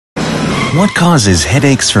What causes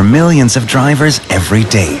headaches for millions of drivers every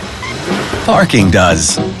day? Parking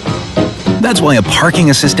does. That's why a parking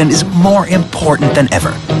assistant is more important than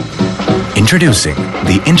ever. Introducing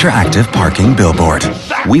the interactive parking billboard.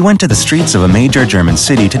 We went to the streets of a major German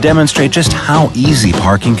city to demonstrate just how easy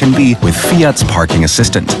parking can be with Fiat's parking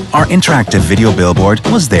assistant. Our interactive video billboard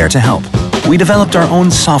was there to help. We developed our own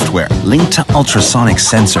software linked to ultrasonic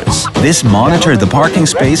sensors. This monitored the parking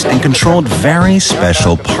space and controlled very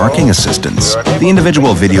special parking assistants. The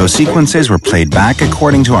individual video sequences were played back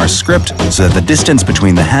according to our script so that the distance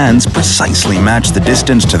between the hands precisely matched the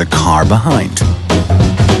distance to the car behind.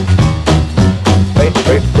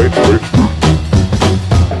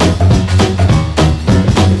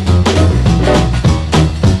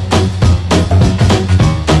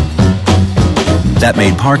 That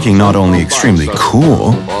made parking not only extremely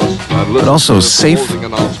cool, but also safe,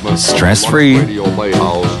 stress-free,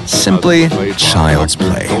 simply child's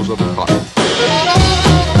play.